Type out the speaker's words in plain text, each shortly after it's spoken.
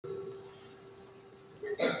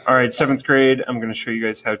All right, 7th grade, I'm going to show you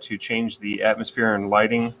guys how to change the atmosphere and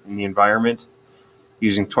lighting in the environment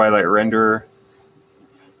using Twilight Renderer.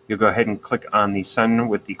 You'll go ahead and click on the sun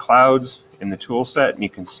with the clouds in the tool set, and you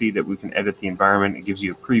can see that we can edit the environment. It gives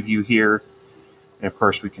you a preview here. And of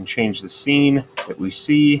course, we can change the scene that we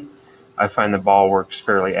see. I find the ball works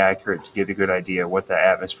fairly accurate to get a good idea what the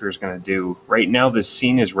atmosphere is going to do. Right now, this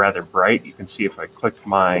scene is rather bright. You can see if I click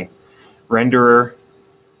my renderer,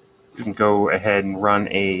 you can go ahead and run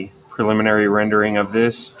a preliminary rendering of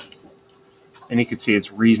this, and you can see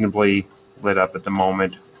it's reasonably lit up at the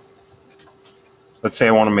moment. Let's say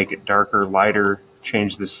I want to make it darker, lighter,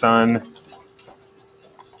 change the sun.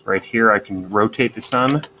 Right here I can rotate the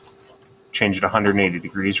sun, change it 180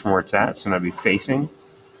 degrees from where it's at, so now I'd be facing.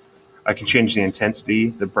 I can change the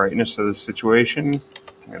intensity, the brightness of the situation.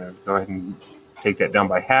 I'm going to go ahead and take that down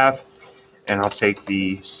by half, and I'll take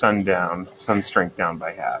the sun strength down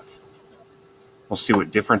by half. We'll see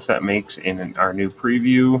what difference that makes in our new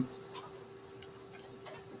preview.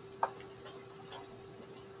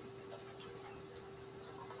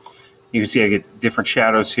 You can see I get different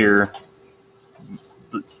shadows here,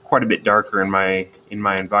 quite a bit darker in my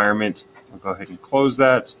environment. I'll go ahead and close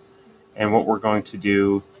that. And what we're going to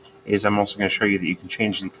do is I'm also going to show you that you can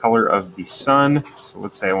change the color of the sun. So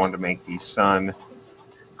let's say I wanted to make the sun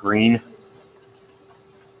green.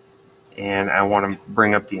 And I want to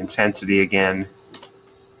bring up the intensity again,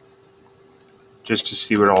 just to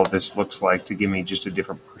see what all this looks like, to give me just a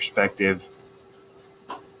different perspective.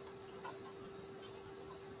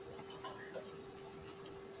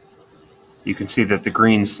 You can see that the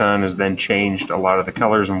green sun has then changed a lot of the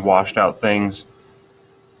colors and washed out things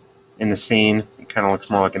in the scene. It kind of looks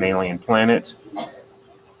more like an alien planet.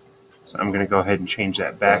 So I'm going to go ahead and change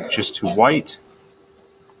that back just to white.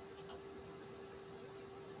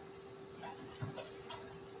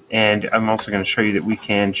 And I'm also going to show you that we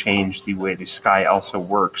can change the way the sky also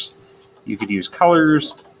works. You could use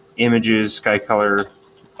colors, images, sky color,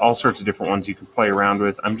 all sorts of different ones you can play around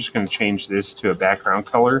with. I'm just going to change this to a background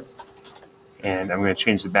color. And I'm going to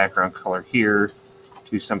change the background color here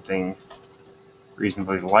to something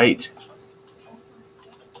reasonably light.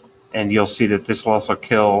 And you'll see that this will also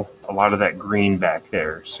kill a lot of that green back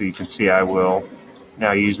there. So you can see I will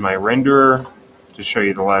now use my renderer to show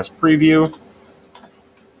you the last preview.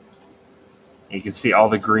 You can see all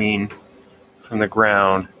the green from the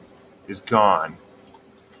ground is gone.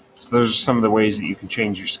 So those are some of the ways that you can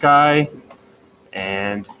change your sky,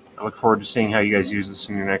 and I look forward to seeing how you guys use this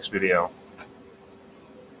in your next video.